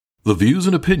The views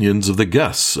and opinions of the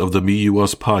guests of the Me You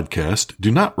Us podcast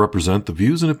do not represent the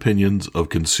views and opinions of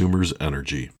Consumers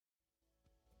Energy.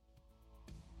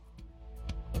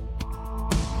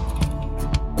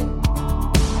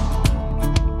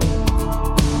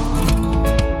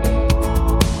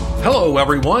 Hello,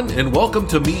 everyone, and welcome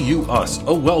to Me You Us,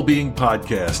 a well-being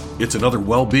podcast. It's another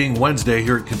Well-Being Wednesday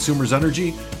here at Consumers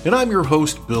Energy, and I'm your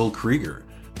host, Bill Krieger.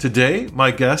 Today, my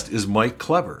guest is Mike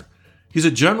Clever. He's a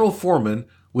general foreman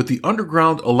with the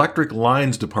Underground Electric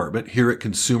Lines Department here at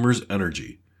Consumers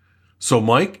Energy. So,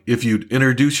 Mike, if you'd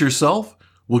introduce yourself,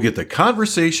 we'll get the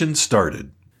conversation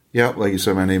started. Yeah, like you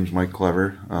said, my name's Mike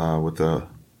Clever with the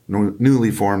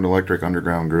newly formed Electric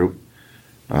Underground Group.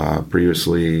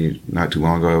 Previously, not too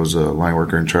long ago, I was a line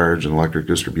worker in charge in electric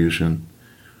distribution.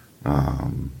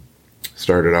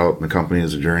 Started out in the company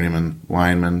as a journeyman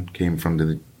lineman, came from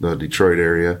the Detroit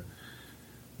area.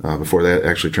 Before that,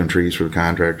 actually trimmed trees for the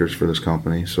contractors for this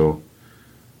company. So,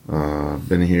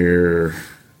 been here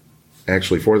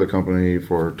actually for the company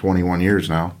for 21 years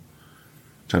now.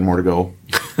 10 more to go.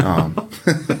 I'm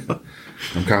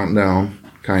counting down,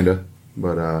 kind of,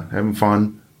 but having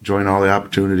fun, enjoying all the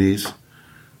opportunities,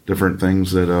 different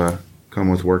things that come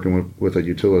with working with a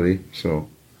utility. So,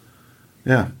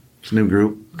 yeah, it's a new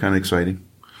group, kind of exciting.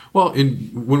 Well,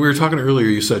 when we were talking earlier,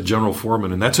 you said general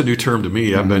foreman, and that's a new term to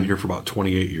me. I've been here for about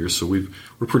 28 years, so we're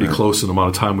pretty close in the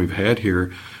amount of time we've had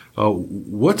here.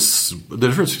 What's the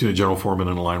difference between a general foreman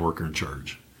and a line worker in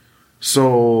charge?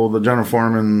 So the general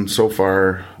foreman so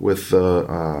far with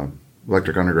the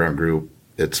Electric Underground Group,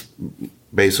 it's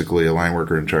basically a line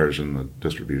worker in charge in the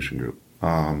distribution group.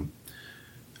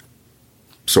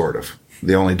 Sort of.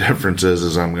 The only difference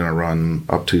is I'm going to run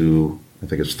up to, I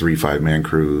think it's 3 5-man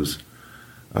crews.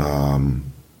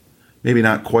 Maybe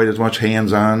not quite as much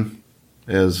hands-on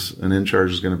as an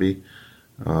in-charge is going to be,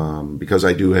 because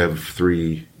I do have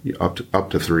up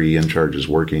to three in-charges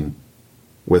working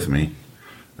with me.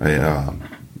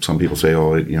 Some people say,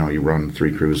 oh, you run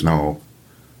 3 crews. No,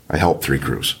 I help 3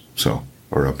 crews,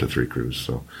 or up to 3 crews.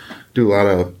 So do a lot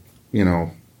of,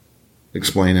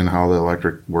 explaining how the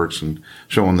electric works and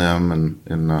showing them,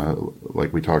 and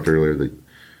like we talked earlier,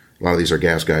 a lot of these are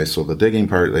gas guys, so the digging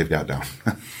part they've got down.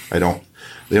 Most of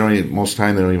the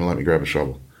time they don't even let me grab a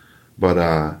shovel.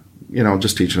 But,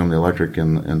 just teaching them the electric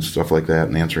and stuff like that,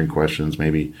 and answering questions,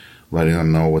 maybe letting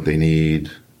them know what they need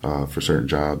for certain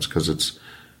jobs, because it's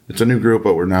a new group,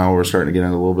 but we're starting to get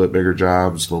into a little bit bigger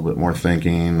jobs, a little bit more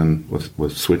thinking, and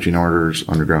with switching orders,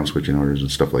 underground switching orders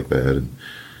and stuff like that,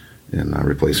 and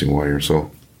replacing wire. So,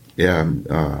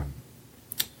 yeah,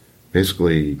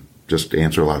 basically just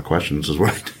answer a lot of questions is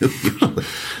what I do usually.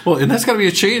 Well, and that's got to be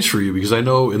a change for you, because I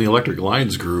know in the Electric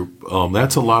Lines Group,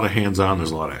 that's a lot of hands-on.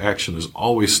 There's a lot of action. There's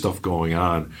always stuff going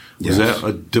on. Yes. Is that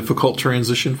a difficult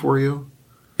transition for you?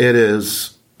 It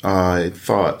is. I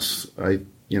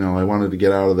wanted to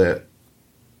get out of that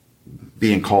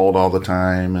being called all the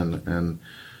time and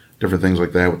different things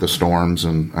like that with the storms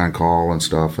and on call and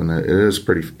stuff. And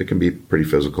it can be pretty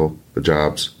physical, the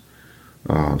jobs.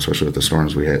 Especially with the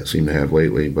storms we seem to have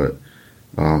lately. But,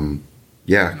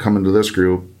 coming to this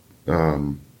group,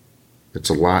 it's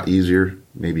a lot easier,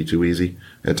 maybe too easy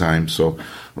at times. So,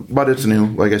 but it's new,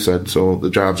 like I said, so the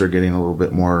jobs are getting a little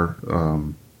bit more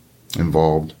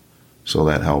involved, so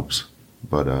that helps.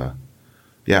 But,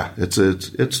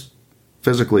 it's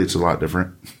physically it's a lot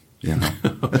different,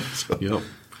 So. Yep.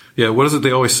 Yeah, what is it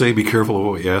they always say? Be careful of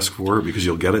what you ask for, because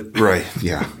you'll get it. Right,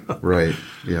 yeah, right,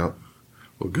 yeah.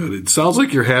 Well, good. It sounds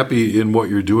like you're happy in what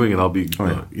you're doing, and I'll be,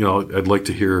 I'd like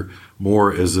to hear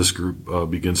more as this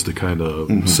group begins to kind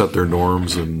of set their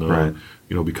norms and,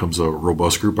 becomes a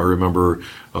robust group. I remember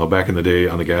back in the day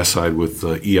on the gas side with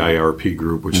the EIRP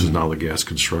group, which is now the Gas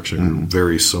Construction Group,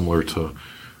 very similar to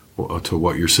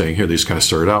what you're saying here. They just kind of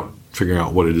started out figuring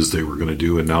out what it is they were going to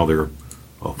do, and now they're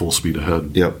full speed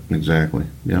ahead. Yep, exactly.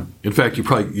 Yep. In fact,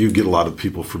 you get a lot of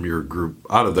people from your group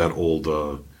out of that old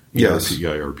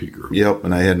EIRP group. Yep,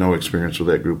 and I had no experience with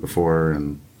that group before,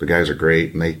 and the guys are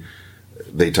great, and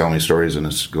they tell me stories, and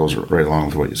it goes right along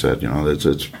with what you said.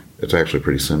 It's actually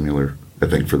pretty similar, I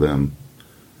think, for them.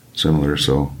 Similar,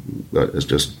 so it's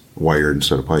just wired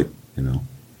instead of pipe,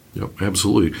 Yep,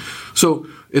 absolutely. So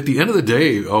at the end of the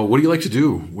day, what do you like to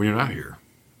do when you're not here?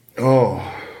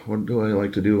 Oh, what do I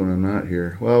like to do when I'm not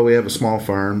here? Well, we have a small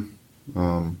farm.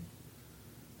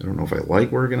 I don't know if I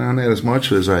like working on that as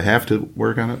much as I have to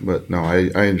work on it, but no,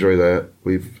 I enjoy that.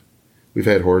 We've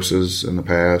had horses in the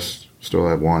past, still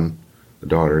have one, the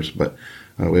daughters, but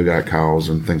we've got cows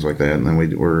and things like that. And then we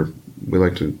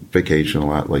like to vacation a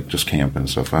lot, like just camp and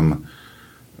stuff. I'm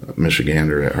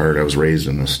Michigander at heart. I was raised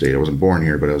in this state. I wasn't born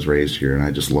here, but I was raised here, and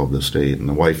I just love the state. And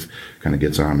the wife kind of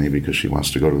gets on me because she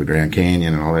wants to go to the Grand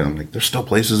Canyon and all that. I'm like, there's still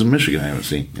places in Michigan I haven't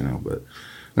seen, But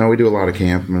no, we do a lot of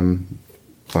camping,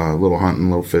 little hunting,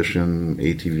 little fishing,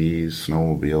 ATVs,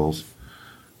 snowmobiles,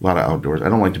 a lot of outdoors. I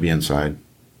don't like to be inside,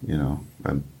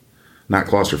 I'm not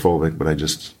claustrophobic, but I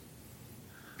just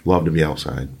love to be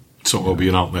outside. So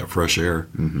being out in that fresh air.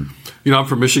 Mm-hmm. I'm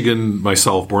from Michigan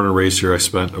myself, born and raised here. I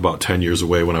spent about 10 years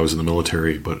away when I was in the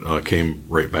military, but came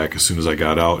right back as soon as I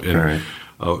got out. And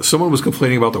someone was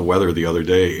complaining about the weather the other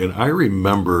day, and I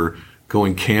remember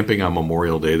going camping on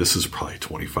Memorial Day. This is probably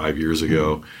 25 years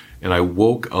ago. Mm-hmm. And I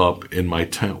woke up and my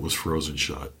tent was frozen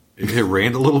shut. It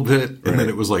rained a little bit, and then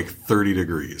it was like 30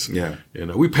 degrees. Yeah.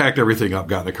 And we packed everything up,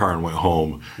 got in the car, and went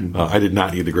home. Mm-hmm. I did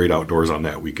not need the great outdoors on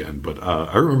that weekend, but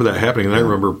I remember that happening. And I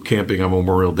remember camping on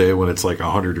Memorial Day when it's like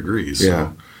 100 degrees.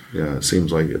 Yeah. So. Yeah, it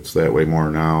seems like it's that way more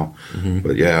now. Mm-hmm.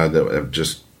 But yeah,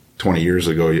 just 20 years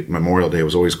ago, Memorial Day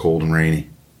was always cold and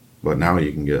rainy. But now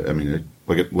you can get,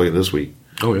 look at this week.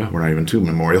 Oh, yeah. We're not even to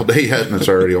Memorial Day yet, and it's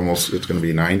already it's going to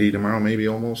be 90 tomorrow, maybe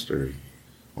almost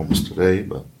today,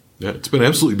 but. Yeah, it's been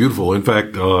absolutely beautiful. In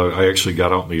fact, I actually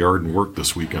got out in the yard and worked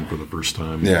this weekend for the first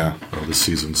time this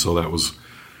season. So that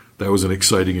was an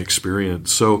exciting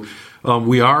experience. So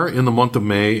we are in the month of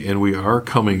May, and we are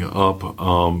coming up.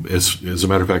 As a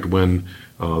matter of fact, when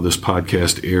this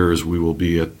podcast airs, we will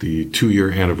be at the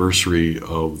 2-year anniversary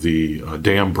of the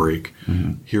dam break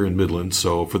here in Midland.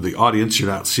 So for the audience, you're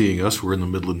not seeing us. We're in the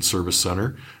Midland Service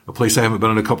Center, a place I haven't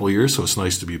been in a couple of years, so it's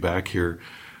nice to be back here.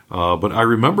 But I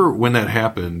remember when that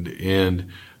happened, and,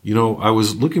 I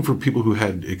was looking for people who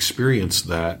had experienced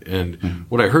that. And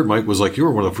what I heard, Mike, was like you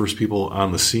were one of the first people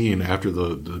on the scene after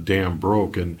the dam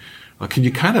broke. And can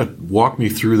you kind of walk me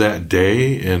through that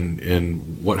day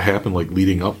and what happened, like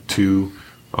leading up to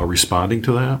responding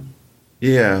to that?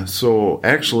 Yeah. So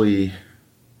actually,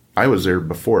 I was there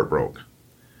before it broke.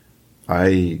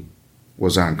 I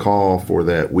was on call for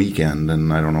that weekend,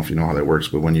 and I don't know if you know how that works,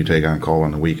 but when you take on call on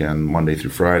the weekend, Monday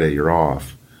through Friday, you're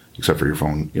off, except for your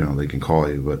phone, they can call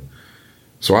you. But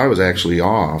so I was actually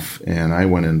off, and I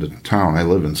went into town. I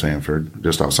live in Sanford,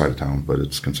 just outside of town, but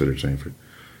it's considered Sanford,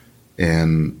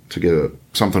 and to get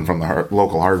something from the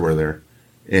local hardware there.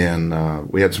 And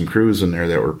we had some crews in there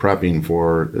that were prepping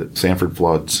for Sanford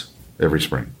floods every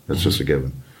spring. That's just a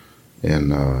given.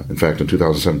 And in fact, in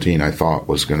 2017, I thought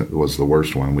was the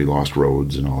worst one. We lost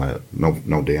roads and all that.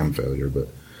 No dam failure, but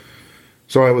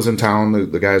so I was in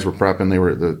town. The guys were prepping. They were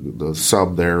at the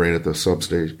sub there, right at the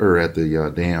substation or at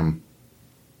the dam.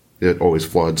 It always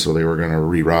floods, so they were going to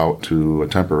reroute to a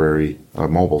temporary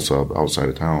mobile sub outside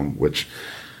of town, which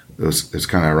it's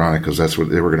kind of ironic because that's what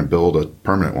they were going to build, a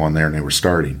permanent one there, and they were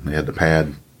starting. They had the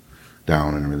pad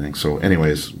down and everything. So,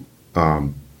 anyways.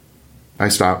 I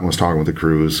stopped and was talking with the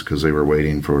crews because they were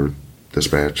waiting for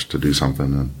dispatch to do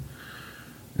something,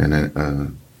 and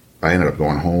then I ended up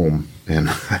going home, and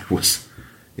I was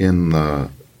in the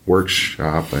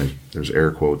workshop. There's air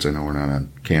quotes. I know we're not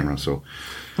on camera, so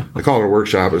I call it a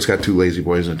workshop. It's got 2 lazy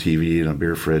boys and a TV and a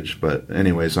beer fridge. But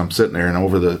anyways, I'm sitting there, and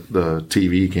over the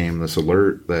TV came this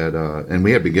alert that, and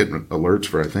we had been getting alerts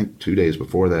for I think 2 days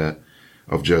before that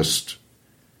of just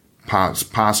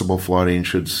possible flooding,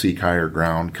 should seek higher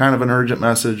ground. Kind of an urgent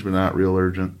message, but not real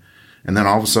urgent. And then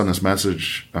all of a sudden this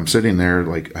message, I'm sitting there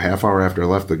like a half hour after I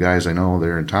left the guys I know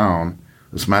there in town,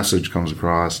 this message comes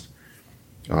across,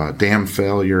 dam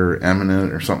failure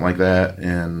imminent or something like that,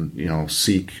 and,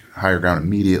 seek higher ground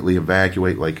immediately,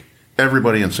 evacuate, like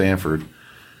everybody in Sanford.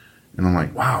 And I'm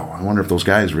like, wow, I wonder if those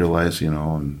guys realize,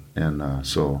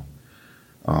 so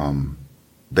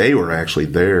they were actually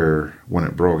there when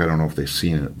it broke. I don't know if they've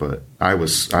seen it, but I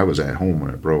was at home when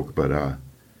it broke. But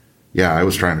I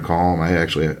was trying to call them.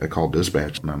 I called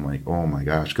dispatch, and I'm like, oh my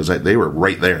gosh, because they were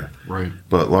right there. Right.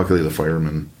 But luckily, the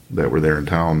firemen that were there in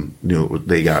town knew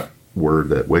they got word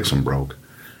that Wixom broke,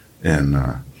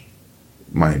 and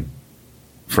my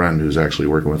friend who's actually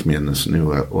working with me in this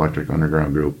new electric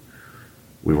underground group,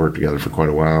 we worked together for quite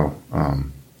a while.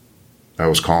 I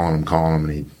was calling him,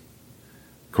 and he,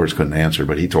 of course, couldn't answer,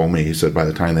 but he told me, he said by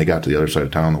the time they got to the other side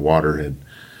of town, the water had,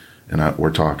 and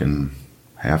we're talking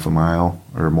half a mile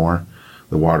or more,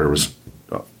 the water was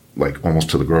like almost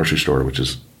to the grocery store, which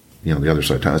is, the other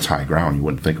side of town. It's high ground. You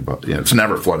wouldn't think about, it's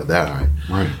never flooded that high.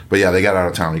 Right. But yeah, they got out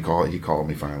of town. He called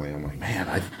me finally. I'm like, man,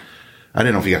 I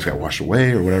didn't know if you guys got washed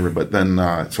away or whatever, but then,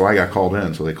 so I got called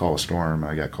in. So they call a storm.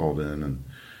 I got called in,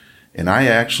 and I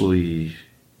actually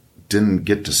didn't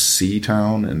get to see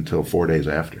town until 4 days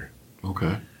after.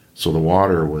 Okay. So the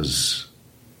water was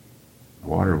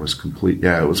complete.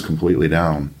 Yeah, it was completely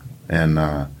down.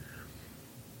 And,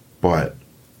 but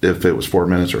if it was 4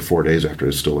 minutes or 4 days after,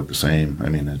 it still looked the same. I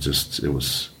mean, it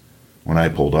was, when I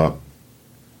pulled up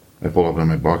in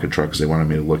my bucket truck because they wanted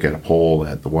me to look at a pole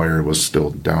that the wire was still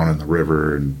down in the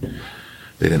river, and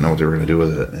they didn't know what they were going to do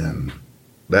with it. And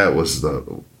that was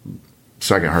the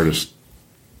second hardest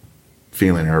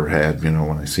feeling I ever had, when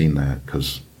I seen that,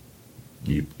 because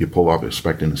you pull up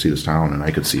expecting to see this town, and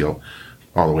I could see all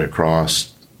the way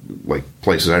across, like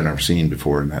places I've never seen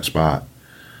before in that spot.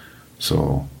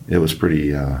 So it was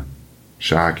pretty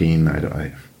shocking.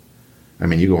 I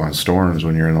mean, you go on storms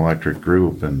when you're an electric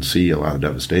group and see a lot of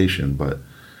devastation, but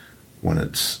when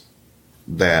it's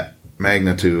that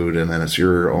magnitude and then it's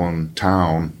your own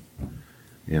town,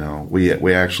 we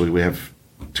have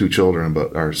 2 children,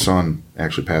 but our son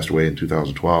actually passed away in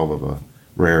 2012 of a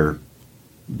rare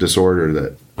disorder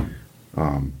that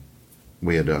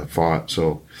we had fought.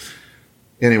 So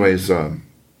anyways,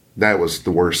 that was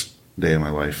the worst day of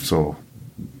my life. So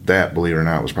that, believe it or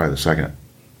not, was probably the second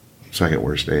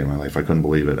worst day of my life. I couldn't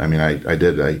believe it. I mean,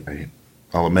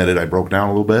 I'll admit it, I broke down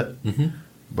a little bit,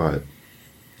 but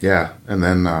yeah. And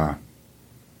then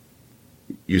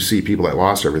you see people that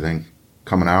lost everything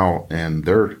coming out, and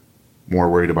they're more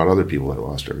worried about other people that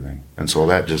lost everything. And so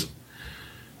that just,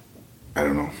 I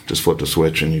don't know, just flipped a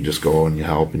switch, and you just go and you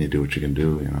help and you do what you can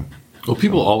do, Well,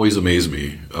 people always amaze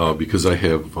me because I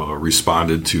have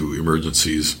responded to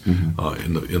emergencies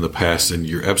in the past, and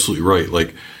you're absolutely right.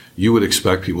 Like, you would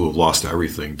expect people who have lost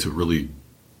everything to really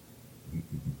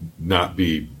not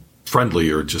be friendly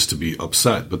or just to be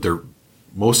upset, but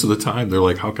most of the time they're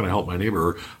like, how can I help my neighbor?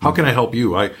 Or how can I help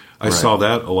you? I right. saw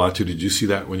that a lot too. Did you see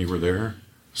that when you were there?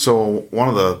 So one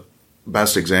of the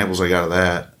best examples I got of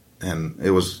that, and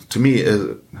it was, to me,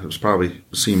 it was probably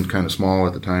seemed kind of small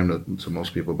at the time to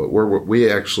most people, but we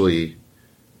actually,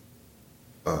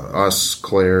 us,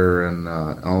 Claire, and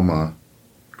Elma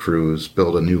crews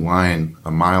built a new line, a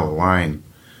mile of line,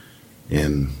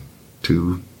 in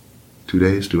 2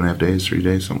 days, 2.5 days, 3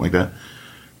 days, something like that,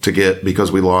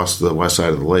 because we lost the west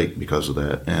side of the lake because of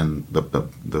that, and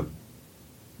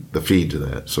the feed to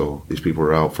that. So these people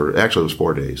were out for, actually it was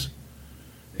 4 days.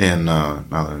 And now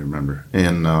that I remember.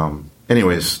 And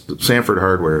anyways, Sanford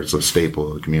Hardware is a staple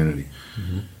of the community.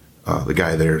 The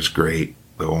guy there is great.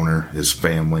 The owner, his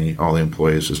family, all the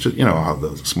employees. It's just, how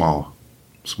the small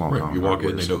right. town. You walk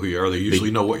in, they know who you are. They usually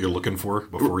know what you're looking for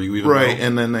before you even right, know.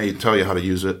 And then they tell you how to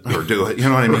use it or do it. You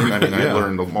know what I mean? I mean, yeah. I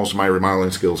learned most of my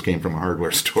remodeling skills came from a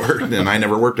hardware store, and I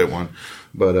never worked at one.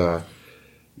 But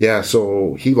yeah,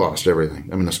 so he lost everything.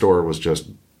 I mean, the store was just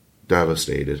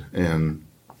devastated, and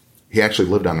he actually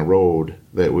lived on the road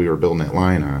that we were building that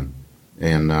line on,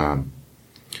 and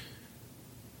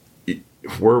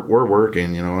we're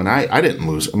working, and I didn't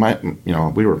lose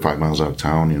we were 5 miles out of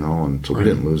town, and so we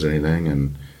didn't lose anything,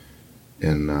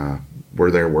 and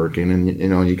we're there working, and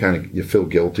you feel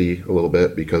guilty a little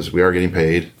bit because we are getting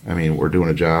paid. I mean, we're doing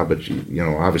a job, but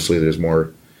obviously there's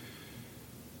more.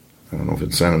 I don't know if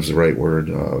incentive's the right word,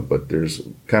 but there's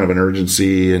kind of an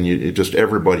urgency, and you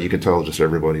can tell just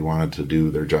everybody wanted to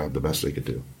do their job the best they could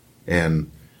do.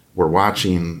 And we're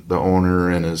watching the owner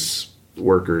and his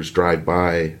workers drive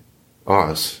by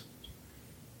us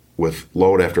with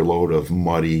load after load of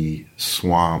muddy,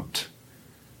 swamped,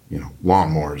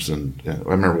 lawnmowers. And I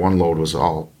remember one load was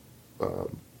all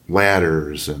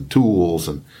ladders and tools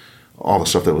and all the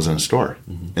stuff that was in the store.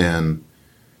 And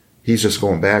he's just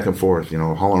going back and forth,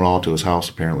 hauling it all to his house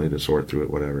apparently to sort through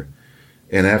it, whatever.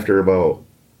 And after about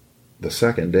the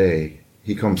second day,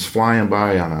 he comes flying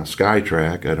by on a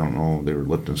SkyTrack. I don't know, they were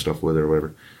lifting stuff with it or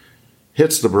whatever.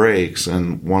 Hits the brakes,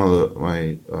 and one of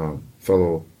my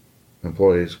fellow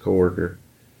employees, coworker,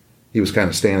 he was kind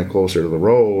of standing closer to the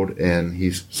road, and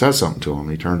he says something to him.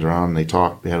 He turns around, and they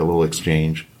talk. They had a little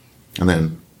exchange, and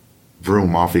then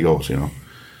vroom, off he goes, So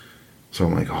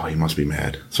I'm like, oh, he must be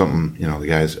mad. Something, the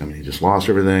guy's, he just lost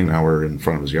everything. Now we're in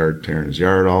front of his yard, tearing his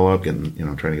yard all up and,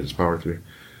 trying to get his power through.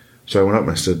 So I went up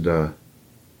and I said,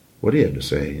 what do you have to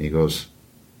say? And he goes,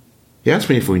 he asked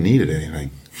me if we needed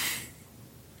anything.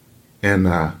 And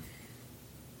I'm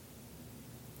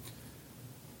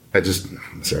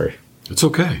sorry. It's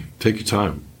okay. Take your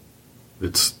time.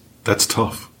 That's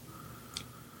tough.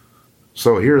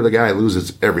 So here the guy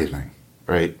loses everything,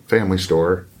 right? Family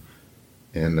store.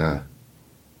 And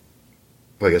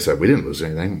like I said, we didn't lose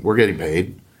anything. We're getting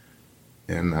paid.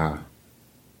 And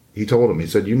he told him, he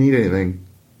said, you need anything,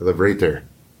 I live right there.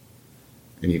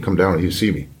 And you come down and you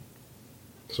see me.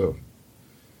 So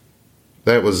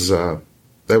that was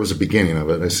the beginning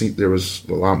of it. I think there was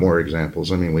a lot more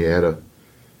examples. We had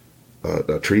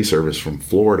a tree service from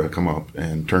Florida come up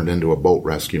and turned into a boat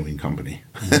rescuing company.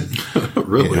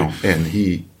 Really? And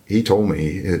he he told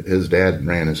me his dad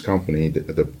ran his company,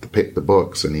 the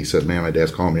books, and he said, "Man, my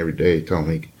dad's calling me every day, telling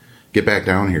me, get back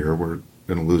down here. We're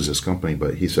going to lose this company."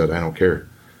 But he said, "I don't care."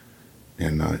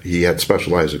 And he had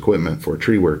specialized equipment for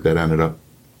tree work that ended up.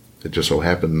 It just so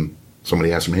happened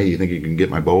somebody asked him, "Hey, you think you can get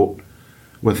my boat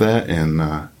with that?" And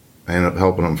I ended up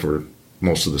helping him for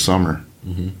most of the summer.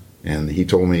 Mm-hmm. And he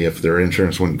told me if their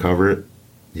insurance wouldn't cover it,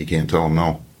 he can't tell them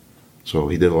no. So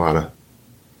he did a lot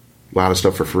of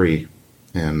stuff for free,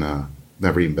 and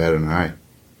never even batted an eye.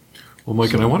 Well,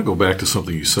 Mike, and I want to go back to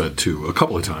something you said too a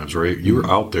couple of times, right? You were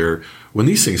out there when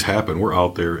these things happen. We're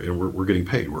out there and we're getting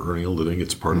paid. We're earning a living.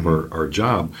 It's part of our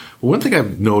job. But one thing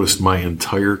I've noticed my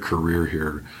entire career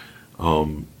here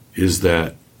is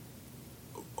that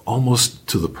almost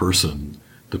to the person,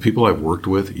 the people I've worked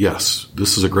with, yes,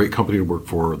 this is a great company to work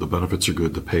for. The benefits are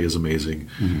good. The pay is amazing.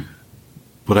 Mm-hmm.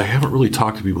 But I haven't really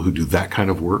talked to people who do that kind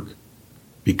of work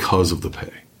because of the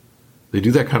pay. They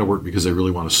do that kind of work because they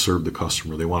really want to serve the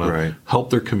customer. They want to help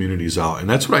their communities out. And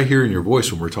that's what I hear in your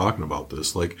voice when we're talking about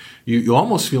this. Like, you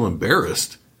almost feel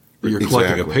embarrassed that you're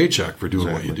collecting a paycheck for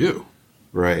doing what you do.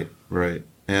 Right.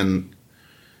 And,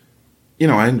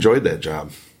 I enjoyed that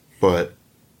job. But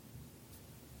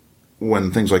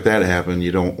when things like that happen,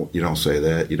 you don't say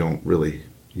that. You don't really,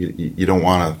 you don't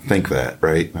want to think that,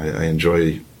 right? I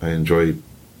enjoy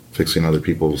fixing other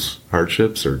people's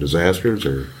hardships or disasters,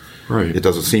 or it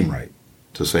doesn't seem right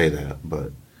to say that,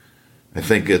 but I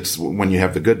think it's when you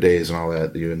have the good days and all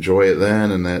that, you enjoy it then,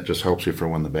 and that just helps you for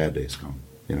when the bad days come,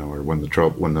 or when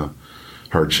the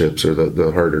hardships or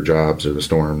the harder jobs or the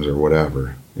storms or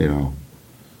whatever,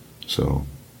 So,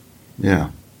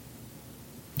 yeah.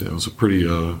 That was a pretty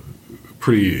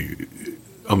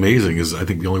amazing is I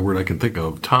think the only word I can think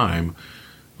of, time.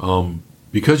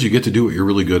 Because you get to do what you're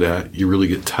really good at, you really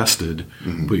get tested,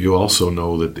 but you also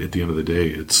know that at the end of the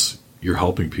day, you're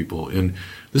helping people. And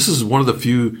this is one of the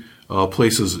few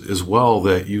places as well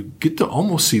that you get to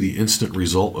almost see the instant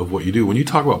result of what you do. When you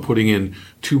talk about putting in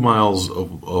 2 miles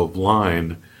of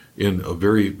line in a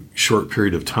very short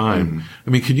period of time, I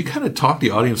mean, can you kind of talk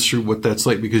the audience through what that's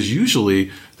like? Because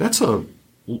usually that's a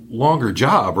longer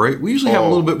job, right? We usually have a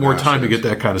little bit more time to get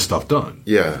that kind of stuff done.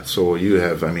 Yeah. So you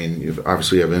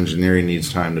obviously have engineering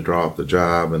needs time to draw up the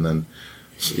job, and then,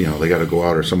 they got to go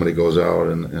out, or somebody goes out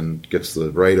and gets the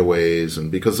right of ways.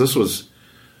 And because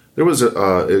there was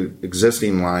a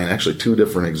existing line, actually 2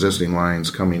 different existing lines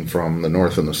coming from the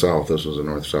north and the south. This was a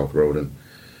north-south road,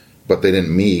 but they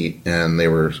didn't meet, and they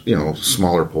were,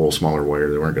 smaller pole, smaller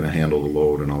wire. They weren't going to handle the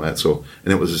load and all that. So,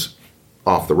 and it was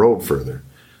off the road further.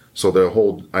 So the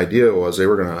whole idea was they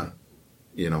were going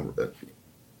to,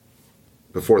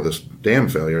 before this dam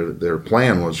failure, their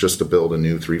plan was just to build a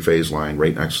new 3-phase line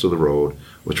right next to the road,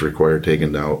 which required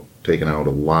taking out a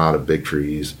lot of big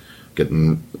trees,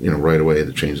 getting, right away,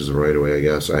 the changes of right away, I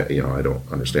guess. I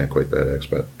don't understand quite that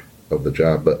aspect of the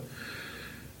job, but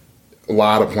a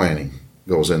lot of planning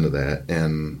goes into that.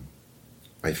 And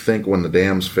I think when the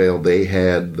dams failed, they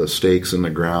had the stakes in the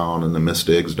ground and the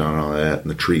misdigs done and all that, and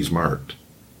the trees marked.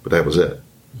 But that was it.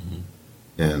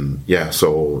 And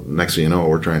so next thing you know,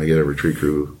 we're trying to get every tree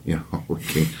crew,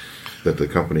 that the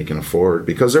company can afford,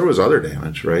 because there was other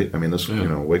damage, right? I mean,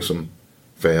 Wixom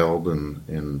failed,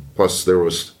 and plus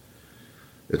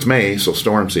it's May, so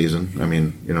storm season. I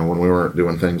mean, when we weren't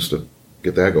doing things to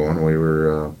get that going, we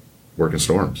were working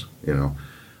storms,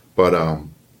 But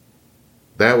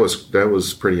that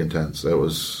was pretty intense.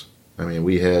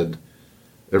 We had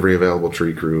every available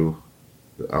tree crew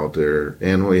out there,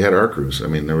 and we had our crews. I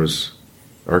mean,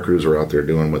 our crews were out there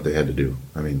doing what they had to do.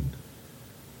 I mean,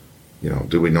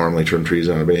 do we normally trim trees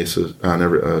on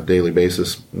a daily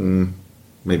basis?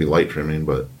 Maybe light trimming,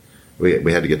 but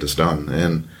we had to get this done.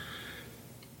 And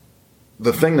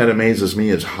the thing that amazes me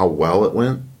is how well it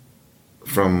went,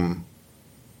 from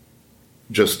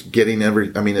just getting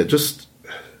it just,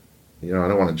 I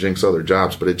don't want to jinx other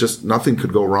jobs, but nothing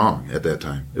could go wrong at that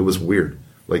time. It was weird.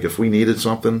 Like, if we needed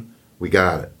something, we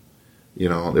got it.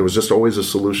 There was just always a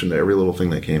solution to every little thing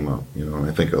that came up. And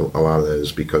I think a lot of that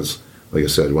is because, like I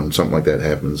said, when something like that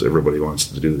happens, everybody wants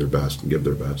to do their best and give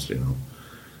their best.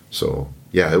 So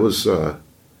yeah, it was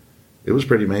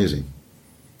pretty amazing.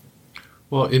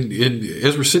 Well,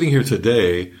 as we're sitting here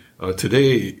today,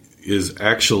 today is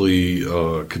actually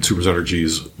Consumers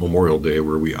Energy's Memorial Day,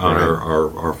 where we honor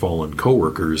our fallen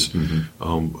coworkers.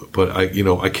 But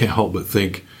I can't help but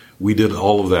think we did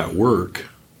all of that work,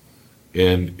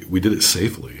 and we did it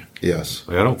safely. Yes.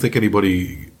 I don't think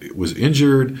anybody was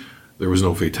injured. There was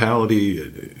no fatality.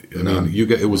 I mean,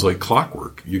 it was like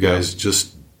clockwork. You guys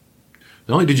just,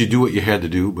 not only did you do what you had to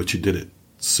do, but you did it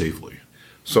safely.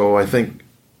 So I think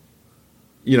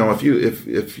if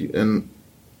you, and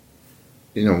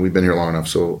we've been here long enough,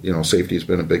 so safety has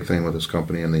been a big thing with this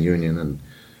company and the union. And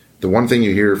the one thing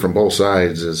you hear from both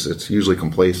sides is it's usually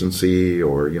complacency,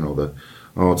 or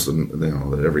it's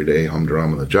the everyday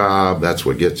humdrum of the job. That's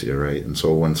what gets you, right? And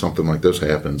so when something like this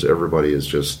happens, everybody is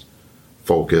just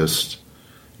focused.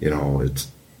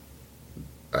 It's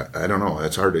I don't know.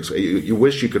 That's hard to explain. You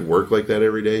wish you could work like that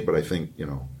every day, but I think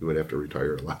you would have to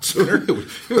retire a lot sooner. It would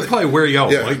probably wear you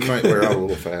out. Yeah, it might wear out a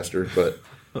little faster, but.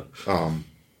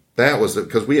 That was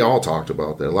because we all talked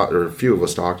about that. A few of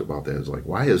us talked about that. It's like,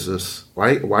 why is this?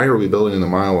 Why are we building a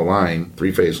mile of line,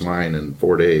 3-phase line in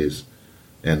 4 days?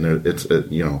 And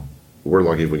we're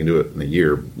lucky if we can do it in a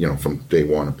year. From day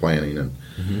one of planning, and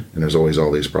there's always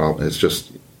all these problems. It's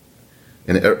just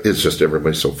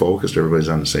everybody's so focused. Everybody's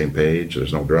on the same page.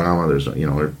 There's no drama. There's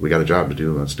we got a job to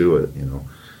do. Let's do it.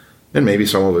 And maybe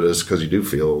some of it is because you do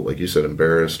feel, like you said,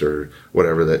 embarrassed or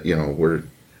whatever, that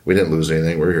we didn't lose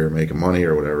anything. We're here making money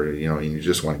or whatever, and you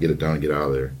just want to get it done and get out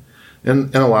of there.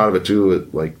 And a lot of it too,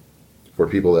 like for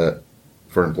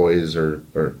employees or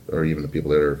even the people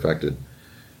that are affected,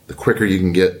 the quicker you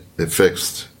can get it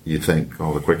fixed, you think,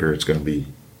 the quicker it's going to be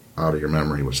out of your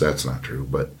memory, which that's not true.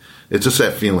 But it's just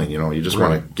that feeling, you just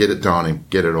want to get it done and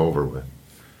get it over with.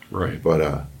 Right. But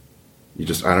I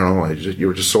don't know, you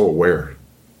were just so aware,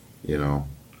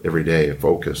 every day,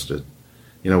 focused.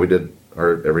 We did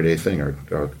our everyday thing, our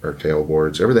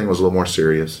tailboards, everything was a little more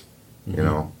serious,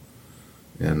 and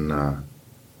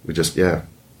we just,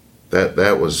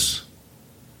 that was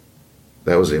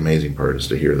the amazing part, is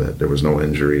to hear that there was no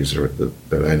injuries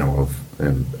that I know of,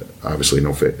 and obviously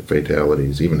no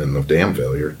fatalities, even in the dam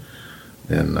failure,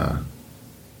 and I'm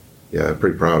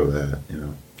pretty proud of that,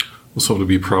 Well, something to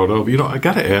be proud of. I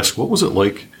got to ask, what was it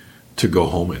like to go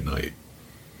home at night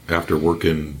after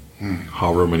working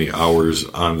however many hours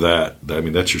on that? I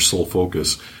mean, that's your sole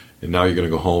focus. And now you're going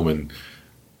to go home and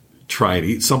try and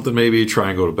eat something, maybe try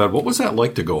and go to bed. What was that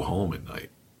like to go home at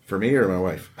night? For me or my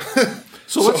wife?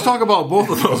 So let's talk about both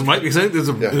of those, Mike, because I think there's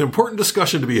an important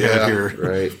discussion to be had here.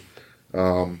 Right.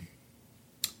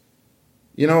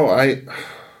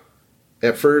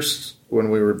 At first,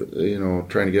 when we were,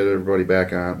 trying to get everybody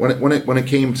back on, when it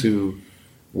came to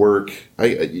work,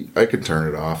 I could turn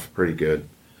it off pretty good.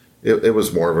 It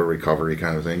was more of a recovery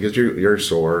kind of thing, because you're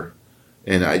sore,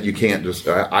 and I can't just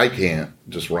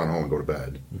run home and go to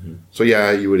bed. Mm-hmm. So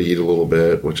you would eat a little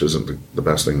bit, which isn't the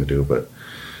best thing to do, but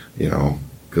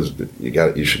because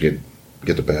you should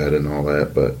get to bed and all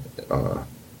that. But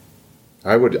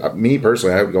I would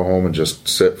go home and just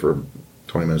sit for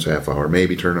 20 minutes, half hour,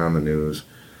 maybe turn on the news,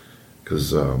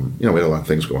 because we had a lot of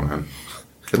things going on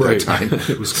at that time.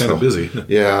 It was kind of busy.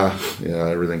 Yeah,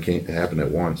 everything can't happen at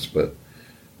once, but.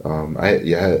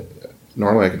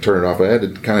 Normally I could turn it off. I had to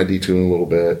kind of detune a little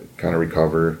bit, kind of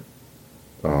recover.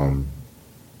 And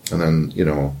then,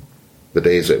 the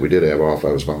days that we did have off,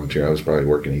 I was volunteering. I was probably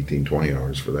working 18, 20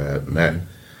 hours for that. And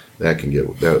that can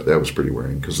get, that was pretty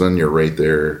wearing, because then you're right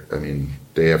there. I mean,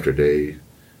 day after day,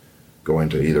 going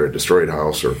to either a destroyed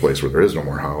house or a place where there is no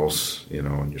more house,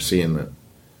 and you're seeing it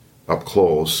up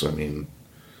close. I mean,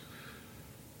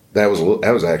 that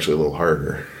was actually a little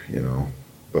harder,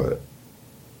 but.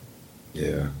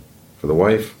 Yeah, for the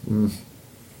wife,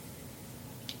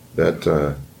 that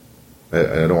I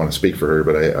don't want to speak for her,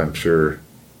 but I'm sure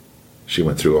she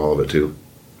went through all of it too.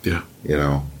 Yeah,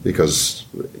 because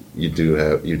you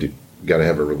got to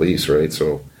have a release, right?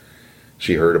 So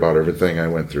she heard about everything I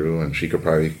went through, and she could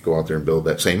probably go out there and build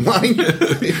that same line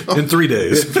in 3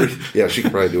 days. Yeah, she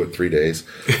could probably do it in 3 days,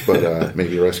 but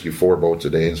maybe rescue 4 boats a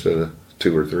day instead of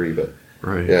 2 or 3. But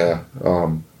right, yeah.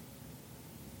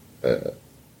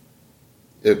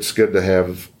 It's good to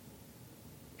have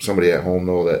somebody at home,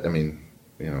 though, that, I've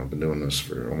been doing this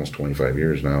for almost 25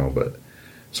 years now, but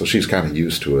so she's kind of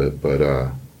used to it, but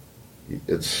I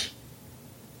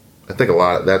think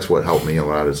that's what helped me a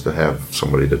lot, is to have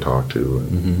somebody to talk to,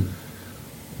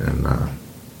 and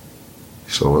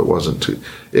so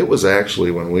it was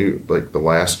actually when the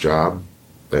last job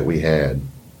that we had,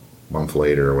 a month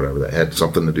later or whatever, that had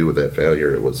something to do with that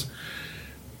failure. It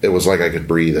was like I could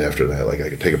breathe after that, like I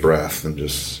could take a breath and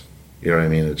just, you know what I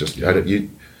mean? It just,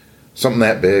 something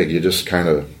that big, you just kind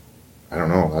of, I don't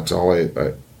know, that's all I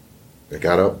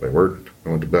got up, I worked, I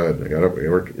went to bed, I got up, I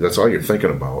worked. That's all you're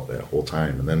thinking about that whole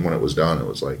time. And then when it was done, it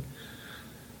was like,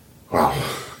 wow,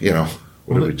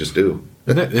 what did we just do?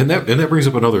 And that brings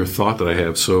up another thought that I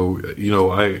have. So,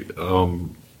 I,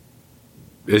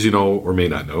 as you know, or may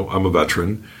not know, I'm a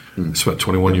veteran. I spent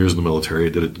 21 years in the military. I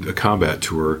did a combat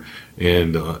tour,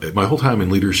 and my whole time in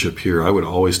leadership here, I would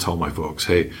always tell my folks,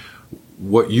 hey,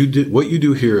 what you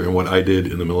do here and what I did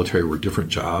in the military were different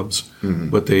jobs,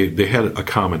 but they had a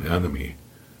common enemy.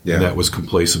 Yeah. And that was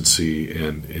complacency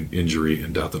and injury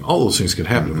and death. And all those things can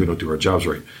happen if we don't do our jobs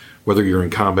right, whether you're in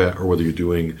combat or whether you're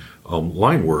doing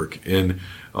line work. And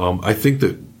I think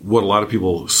that what a lot of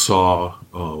people saw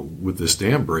with this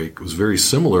dam break was very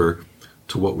similar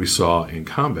to what we saw in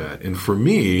combat. And for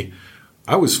me,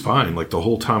 I was fine. Like the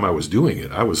whole time I was doing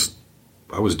it, I was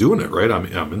doing it, right? I'm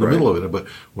in the middle of it. But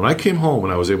when I came home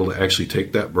and I was able to actually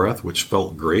take that breath, which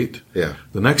felt great, the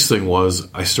next thing was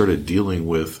I started dealing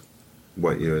with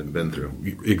what you had been through.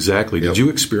 Exactly. Did you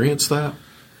experience that?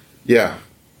 Yeah.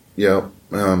 Yeah.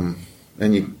 And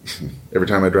every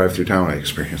time I drive through town, I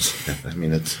experience it. I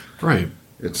mean, it's right.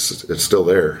 It's still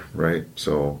there, right?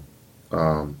 So,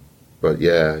 but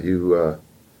yeah, you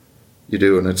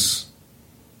do, and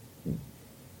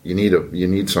you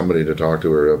need somebody to talk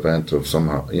to, or a vent of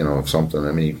somehow, of something.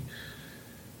 I mean,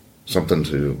 something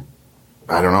to,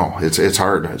 I don't know. It's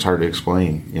hard. It's hard to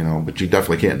explain, but you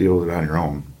definitely can't deal with it on your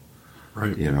own.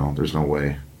 Right. There's no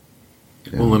way.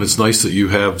 Well, and it's nice that you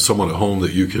have someone at home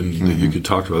that you can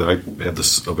talk to. I had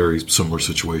a very similar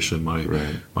situation.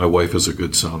 My wife is a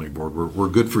good sounding board. We're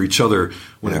good for each other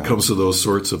when it comes to those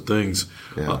sorts of things.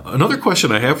 Yeah. Another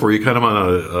question I have for you, kind of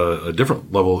on a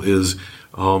different level, is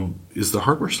the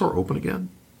hardware store open again?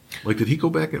 Like, did he go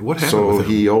back? What happened with him? So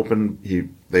he opened.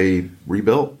 They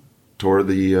rebuilt toward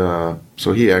the.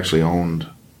 So he actually owned.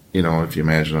 If you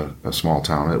imagine a small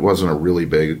town, it wasn't a really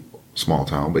big small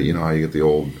town, but how you get the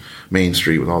old main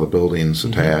street with all the buildings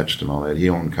attached and all that. He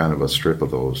owned kind of a strip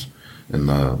of those, and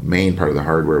the main part of the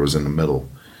hardware was in the middle,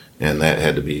 and that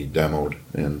had to be demoed.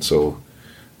 And so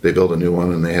they built a new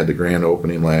one, and they had the grand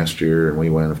opening last year, and we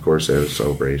went, of course, at a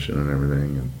celebration and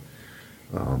everything.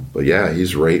 And but yeah,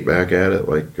 he's right back at it.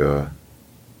 Like I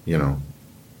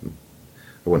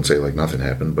wouldn't say like nothing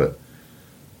happened, but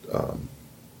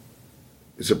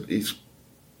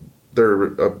they're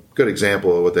a good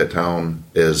example of what that town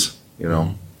is.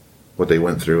 What they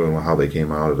went through and how they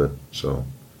came out of it. So,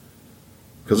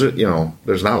 because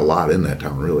there's not a lot in that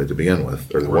town really to begin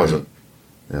with, or there wasn't,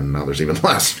 and now there's even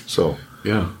less. So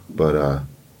yeah, but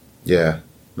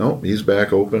he's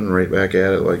back open, right back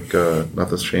at it, like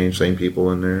nothing's changed. Same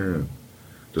people in there, and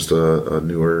just a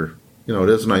newer. It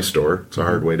is a nice store. It's a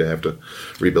hard way to have to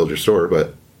rebuild your store,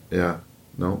 but they're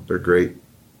great.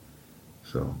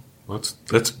 So.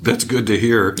 That's good to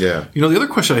hear. Yeah. The other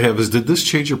question I have is, did this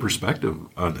change your perspective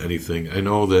on anything? I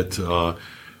know that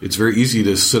it's very easy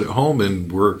to sit at home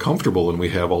and we're comfortable and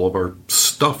we have all of our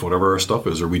stuff, whatever our stuff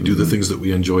is, or we do the things that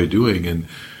we enjoy doing. And,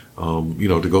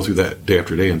 to go through that day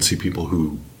after day and see people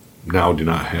who now do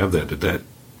not have that, did that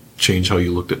change how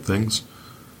you looked at things?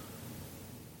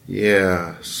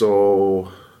 Yeah.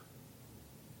 So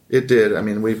it did. I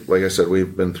mean, like I said,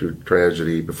 we've been through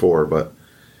tragedy before, but,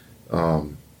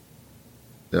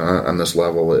 on this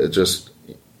level, it just,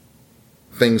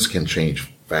 things can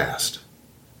change fast,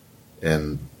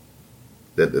 and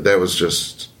that was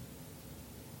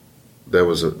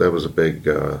a big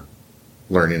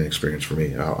learning experience for me.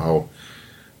 How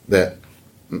that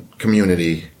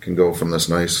community can go from this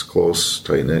nice, close,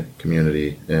 tight knit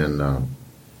community, and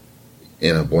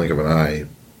in a blink of an eye,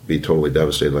 be totally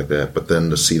devastated like that. But then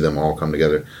to see them all come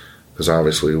together, because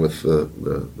obviously with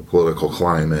the political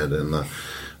climate and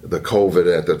the COVID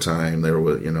at the time, there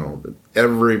was,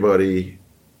 everybody,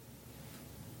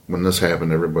 when this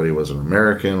happened, everybody was an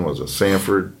American, was a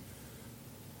Sanford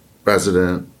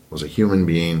resident, was a human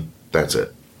being. That's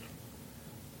it.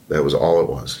 That was all it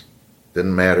was.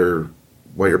 Didn't matter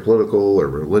what your political or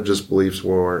religious beliefs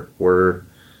were.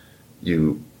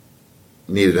 You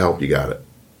needed help, you got it.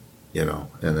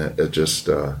 And it just,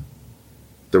 the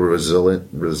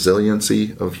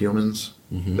resiliency of humans,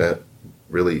 that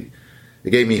really, it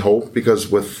gave me hope,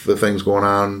 because with the things going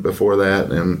on before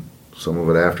that and some of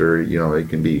it after, it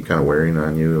can be kind of wearing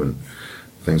on you, and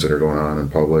things that are going on in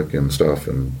public and stuff.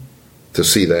 And to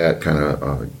see that kind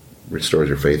of restores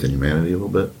your faith in humanity a little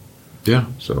bit. Yeah.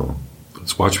 So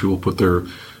let's watch people put their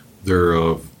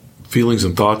feelings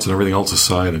and thoughts and everything else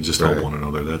aside and just help one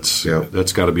another. That's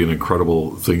got to be an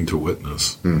incredible thing to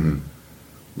witness. Mm-hmm.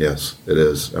 Yes, it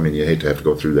is. I mean, you hate to have to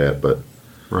go through that, but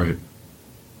right.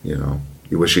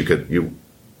 You wish you could,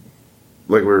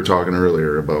 like we were talking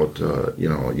earlier about,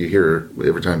 you hear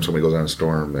every time somebody goes on a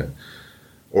storm,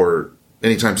 or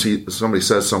anytime somebody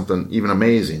says something even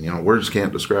amazing, words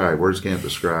can't describe,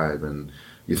 and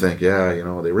you think, they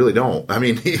really don't. I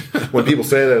mean, when people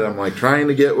say that, I'm like trying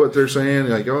to get what they're saying,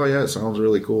 like, oh yeah, it sounds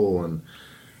really cool. And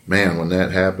man, when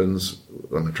that happens,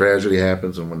 when the tragedy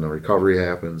happens and when the recovery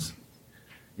happens,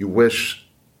 you wish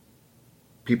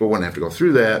people wouldn't have to go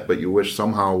through that, but you wish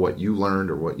somehow what you learned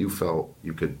or what you felt,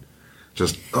 you could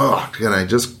just, can I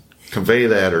just convey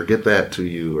that or get that to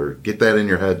you or get that in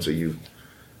your head so you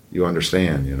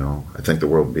understand, I think the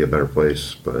world would be a better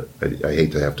place, but I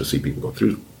hate to have to see people go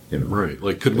through, Right.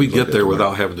 Like, could we get there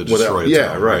without having to destroy it?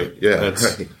 Yeah, right. Yeah,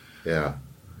 right. Yeah.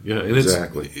 Yeah, and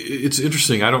exactly. It's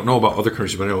interesting. I don't know about other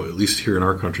countries, but I know at least here in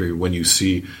our country, when you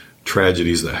see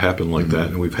tragedies that happen like that,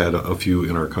 and we've had a few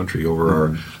in our country over our,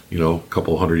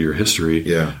 couple 100-year history.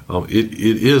 Yeah,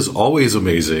 it is always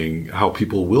amazing how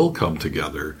people will come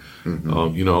together.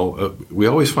 We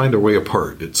always find our way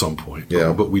apart at some point.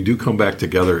 Yeah, but we do come back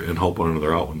together and help one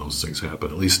another out when those things happen.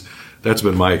 At least that's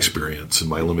been my experience in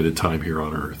my limited time here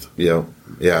on Earth. Yeah,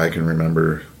 I can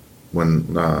remember when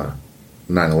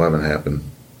 9/11 happened.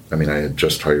 I mean, I had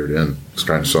just hired in, was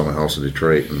trying to sell my house in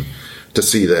Detroit, and to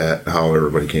see that, how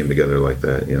everybody came together like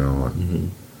that,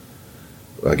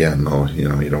 Again, though, you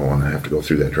don't want to have to go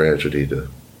through that tragedy.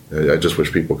 I just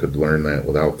wish people could learn that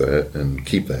without that and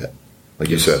keep that. Like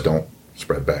you said, don't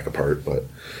spread back apart, but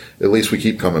at least we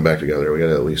keep coming back together. We got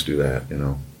to at least do that,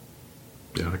 Yeah,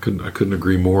 I couldn't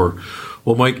agree more.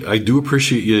 Well, Mike, I do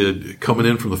appreciate you coming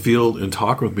in from the field and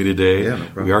talking with me today. Yeah, no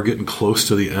problem. We are getting close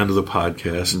to the end of the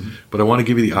podcast, but I want to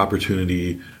give you the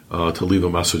opportunity to leave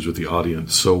a message with the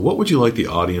audience. So what would you like the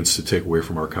audience to take away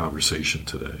from our conversation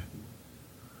today?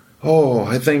 Oh,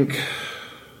 I think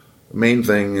the main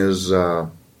thing is, when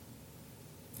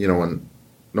no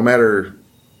matter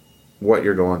what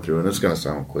you're going through, and it's going to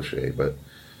sound cliche, but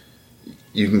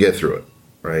you can get through it,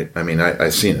 right? I mean,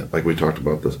 I've seen it. Like we talked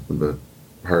about the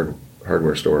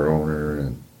hardware store owner,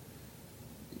 and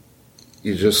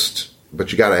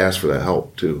but you got to ask for that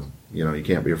help too. You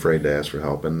can't be afraid to ask for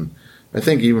help. And I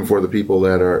think even for the people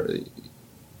that are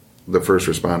the first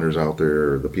responders out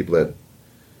there, or the people that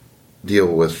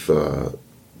deal with the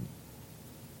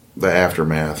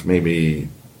aftermath, maybe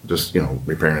just,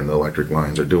 repairing the electric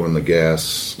lines or doing the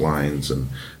gas lines, and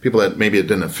people that maybe it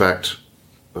didn't affect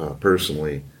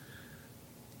personally,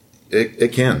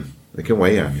 it can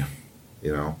weigh on you,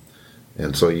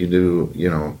 and so you do,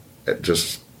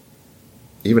 just,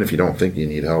 even if you don't think you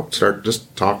need help,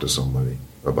 just talk to somebody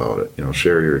about it,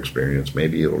 share your experience.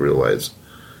 Maybe you'll realize,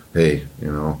 hey,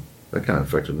 that kind of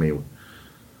affected me a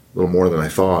little more than I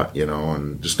thought,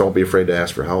 and just don't be afraid to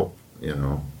ask for help,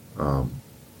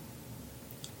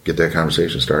 get that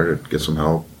conversation started, get some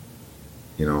help,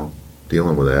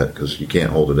 dealing with that, because you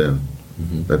can't hold it in.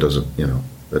 That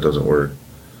doesn't work.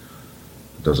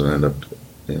 It doesn't end up,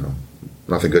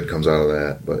 nothing good comes out of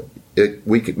that, but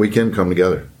we can come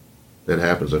together. It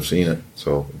happens. I've seen it.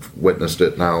 So witnessed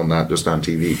it now, not just on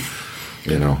TV,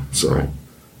 so, right.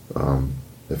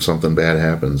 If something bad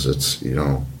happens, it's,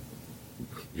 you're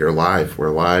alive. We're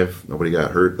alive. Nobody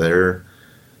got hurt there.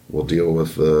 We'll deal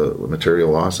with the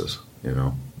material losses,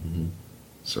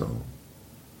 So,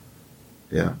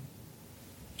 yeah.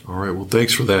 All right. Well,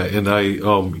 thanks for that. And I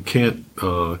can't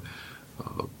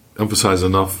emphasize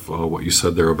enough what you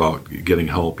said there about getting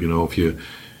help.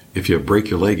 If you break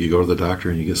your leg, you go to the doctor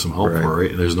and you get some help for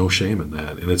it, and there's no shame in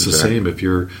that. And it's the same if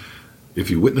you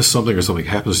witness something or something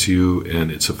happens to you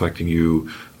and it's affecting you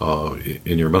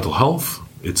in your mental health.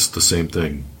 It's the same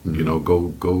thing.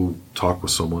 Go talk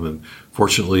with someone. And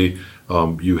fortunately,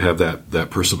 you have that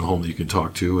person at home that you can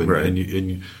talk to, and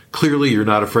you clearly you're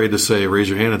not afraid to raise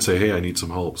your hand and say, hey, I need some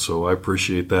help. So I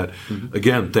appreciate that.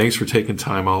 Again, thanks for taking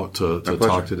time out to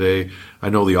talk today. I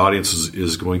know the audience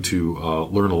is going to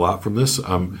learn a lot from this.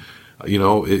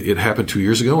 It happened 2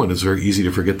 years ago, and it's very easy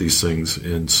to forget these things.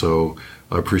 And so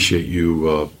I appreciate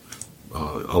you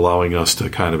allowing us to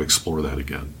kind of explore that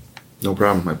again. No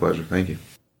problem. My pleasure. Thank you.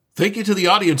 Thank you to the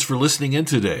audience for listening in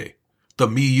today. The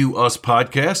Me, You, Us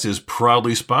podcast is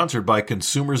proudly sponsored by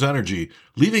Consumers Energy,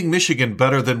 leaving Michigan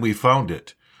better than we found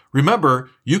it. Remember,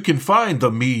 you can find the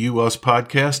Me, You, Us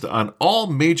podcast on all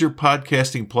major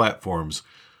podcasting platforms,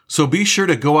 so be sure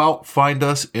to go out, find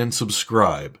us, and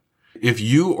subscribe. If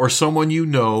you or someone you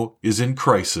know is in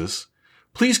crisis,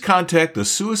 please contact the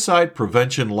Suicide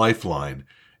Prevention Lifeline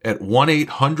at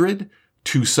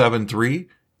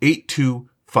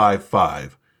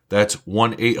 1-800-273-8255. That's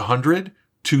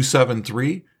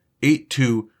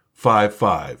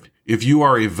 1-800-273-8255. If you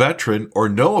are a veteran or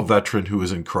know a veteran who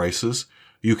is in crisis,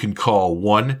 you can call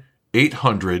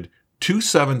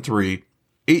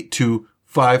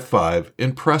 1-800-273-8255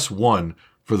 and press 1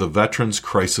 for the Veterans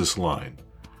Crisis Line.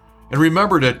 And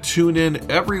remember to tune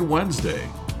in every Wednesday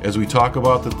as we talk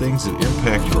about the things that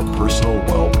impact your personal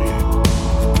well-being.